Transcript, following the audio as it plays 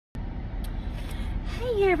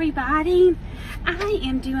Hey everybody, I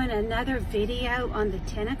am doing another video on the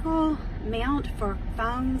Tenikle mount for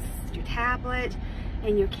phones, your tablet,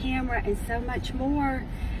 and your camera, and so much more.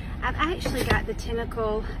 I've actually got the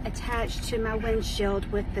Tenikle attached to my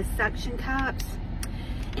windshield with the suction cups.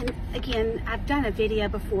 And again, I've done a video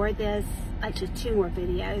before this, actually two more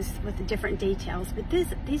videos with the different details, but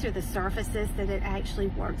these are the surfaces that it actually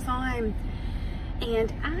works on.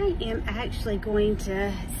 And I am actually going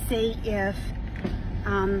to see if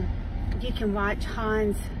you can watch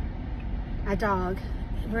Hans, my dog.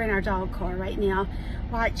 We're in our dog car right now.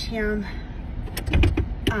 Watch him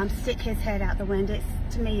stick his head out the window.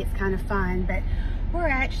 To me, it's kind of fun, but we're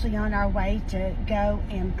actually on our way to go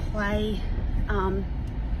and play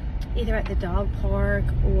either at the dog park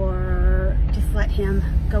or just let him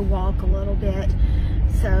go walk a little bit.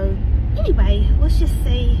 So anyway, let's just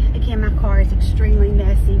see. Again, my car is extremely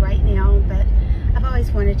messy right now, but I've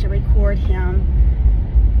always wanted to record him,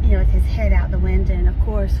 you know, with his head out the window. And of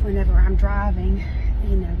course, whenever I'm driving,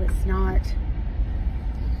 you know, it's not,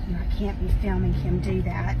 you know, I can't be filming him do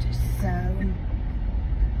that. So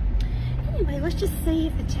anyway, let's just see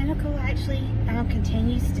if the Tenikle actually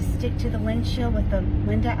continues to stick to the windshield with the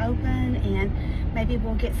window open, and maybe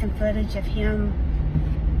we'll get some footage of him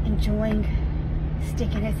enjoying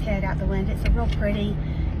sticking his head out the window. It's a real pretty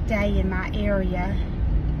day in my area.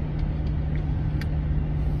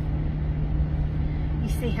 You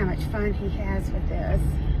see how much fun he has with this.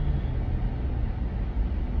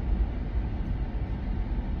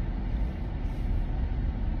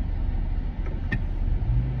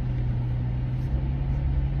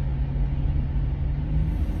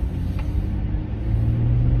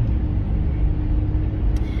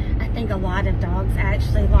 I think a lot of dogs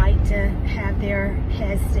actually like to have their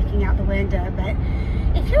heads sticking out the window, but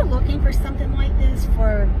if you're looking for something like this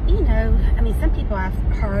for, you know, I mean, some people I've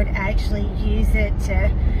heard actually use it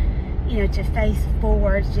to, you know, to face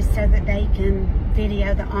forward just so that they can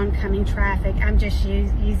video the oncoming traffic. I'm just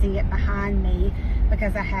using it behind me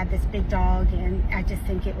because I have this big dog, and I just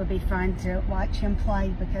think it would be fun to watch him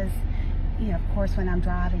play because, you know, of course when I'm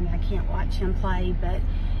driving I can't watch him play, but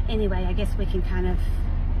anyway, I guess we can kind of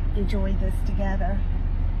enjoy this together.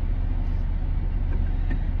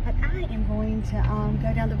 But I am going to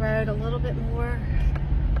go down the road a little bit more.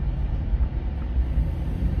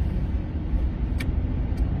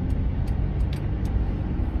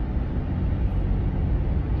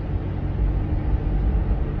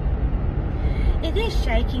 It is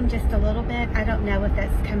shaking just a little bit. I don't know if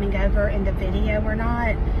that's coming over in the video or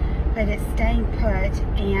not, but it's staying put.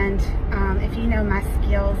 And if you know my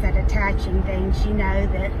skills at attaching things, you know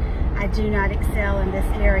that I do not excel in this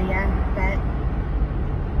area. But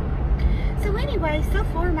so anyway, so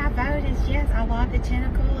far my vote is yes, I love the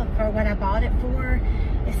Tenikle for what I bought it for.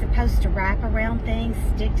 It's supposed to wrap around things,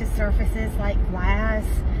 stick to surfaces like glass,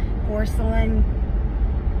 porcelain.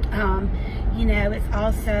 You know, it's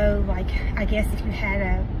also like, I guess if you had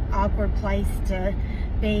a awkward place to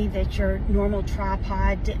be that your normal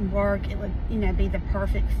tripod didn't work, it would, you know, be the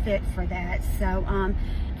perfect fit for that. So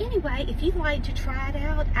anyway, if you'd like to try it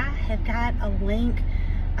out, I have got a link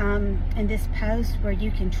in this post where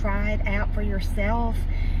you can try it out for yourself.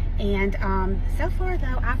 And so far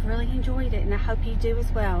though, I've really enjoyed it, and I hope you do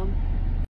as well.